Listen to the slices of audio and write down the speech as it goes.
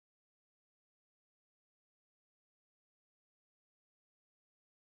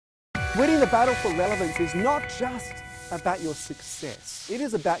Winning the battle for relevance is not just about your success. It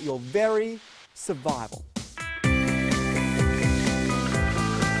is about your very survival.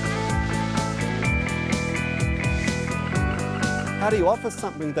 How do you offer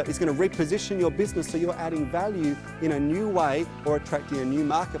something that is going to reposition your business so you're adding value in a new way or attracting a new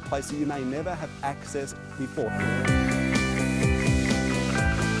marketplace that you may never have accessed before?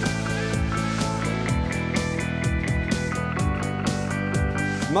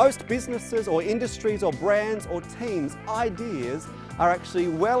 Most businesses or industries or brands or teams' ideas are actually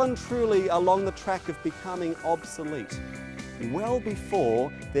well and truly along the track of becoming obsolete, well before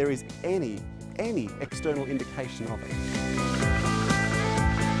there is any external indication of it.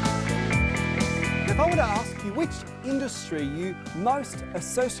 If I were to ask you which industry you most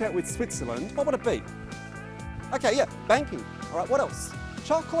associate with Switzerland, what would it be? Okay, yeah, banking. All right, what else?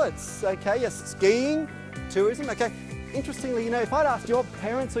 Chocolates. Okay, yes, skiing, tourism. Okay, interestingly, if I'd asked your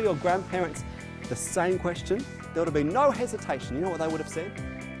parents or your grandparents the same question, there would have been no hesitation. You know what they would have said?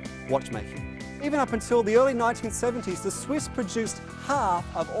 Watchmaking. Even up until the early 1970s, the Swiss produced half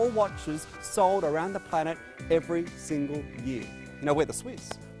of all watches sold around the planet every single year. We're the Swiss.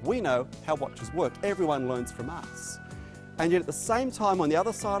 We know how watches work. Everyone learns from us. And yet at the same time, on the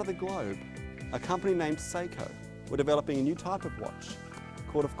other side of the globe, a company named Seiko were developing a new type of watch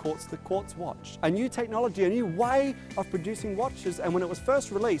called, of course, the quartz watch. A new technology, a new way of producing watches, and when it was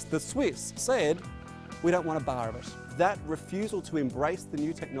first released, the Swiss said, we don't want a bar of it. That refusal to embrace the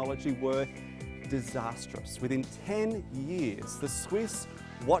new technology were disastrous. Within 10 years, the Swiss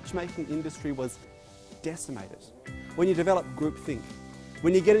watchmaking industry was decimated. When you develop groupthink,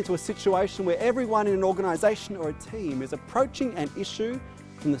 when you get into a situation where everyone in an organisation or a team is approaching an issue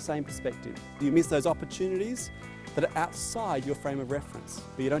from the same perspective, you miss those opportunities that are outside your frame of reference.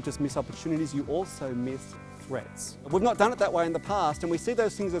 But you don't just miss opportunities, you also miss threats. We've not done it that way in the past, and we see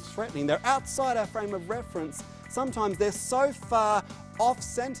those things as threatening. They're outside our frame of reference. Sometimes they're so far off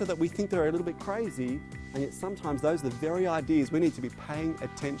centre that we think they're a little bit crazy, and yet sometimes those are the very ideas we need to be paying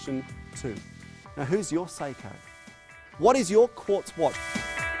attention to. Now, who's your Seiko? What is your quartz watch?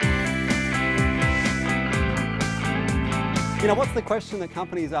 What's the question that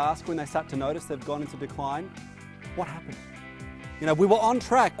companies ask when they start to notice they've gone into decline? What happened? We were on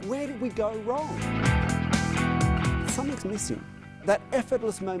track. Where did we go wrong? Something's missing. That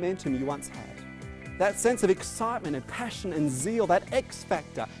effortless momentum you once had. That sense of excitement and passion and zeal, that X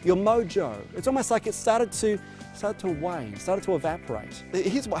factor, your mojo. It's almost like it started to wane, started to evaporate.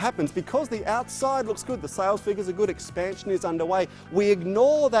 Here's what happens. Because the outside looks good, the sales figures are good, expansion is underway, we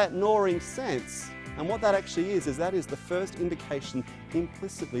ignore that gnawing sense. And what that actually is that is the first indication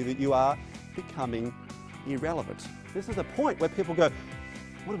implicitly that you are becoming irrelevant. This is a point where people go,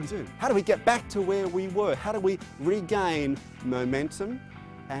 what do we do? How do we get back to where we were? How do we regain momentum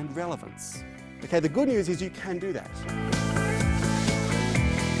and relevance? Okay, the good news is you can do that.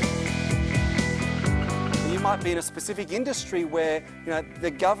 You might be in a specific industry where the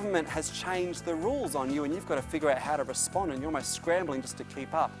government has changed the rules on you and you've got to figure out how to respond, and you're almost scrambling just to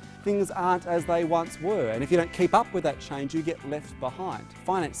keep up. Things aren't as they once were, and if you don't keep up with that change, you get left behind.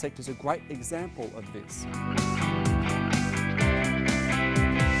 Finance sector is a great example of this.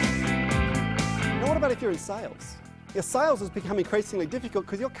 Now, what about if you're in sales? Your sales has become increasingly difficult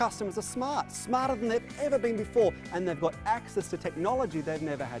because your customers are smart, smarter than they've ever been before, and they've got access to technology they've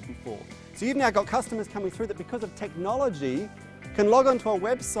never had before. So you've now got customers coming through that, because of technology, can log onto a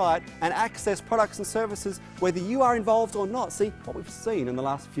website and access products and services whether you are involved or not. See, what we've seen in the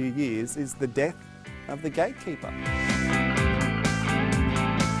last few years is the death of the gatekeeper.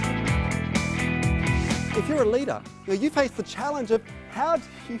 If you're a leader, you face the challenge of how do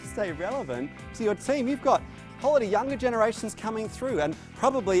you stay relevant to your team? You've got quality younger generations coming through and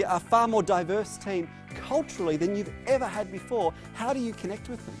probably a far more diverse team culturally than you've ever had before. How do you connect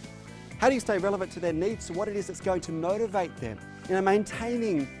with them? How do you stay relevant to their needs, to what it is that's going to motivate them?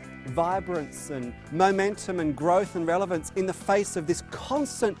 Maintaining vibrance and momentum and growth and relevance in the face of this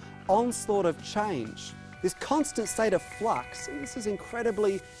constant onslaught of change, this constant state of flux. This is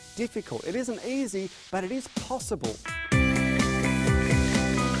incredibly difficult. It isn't easy, but it is possible.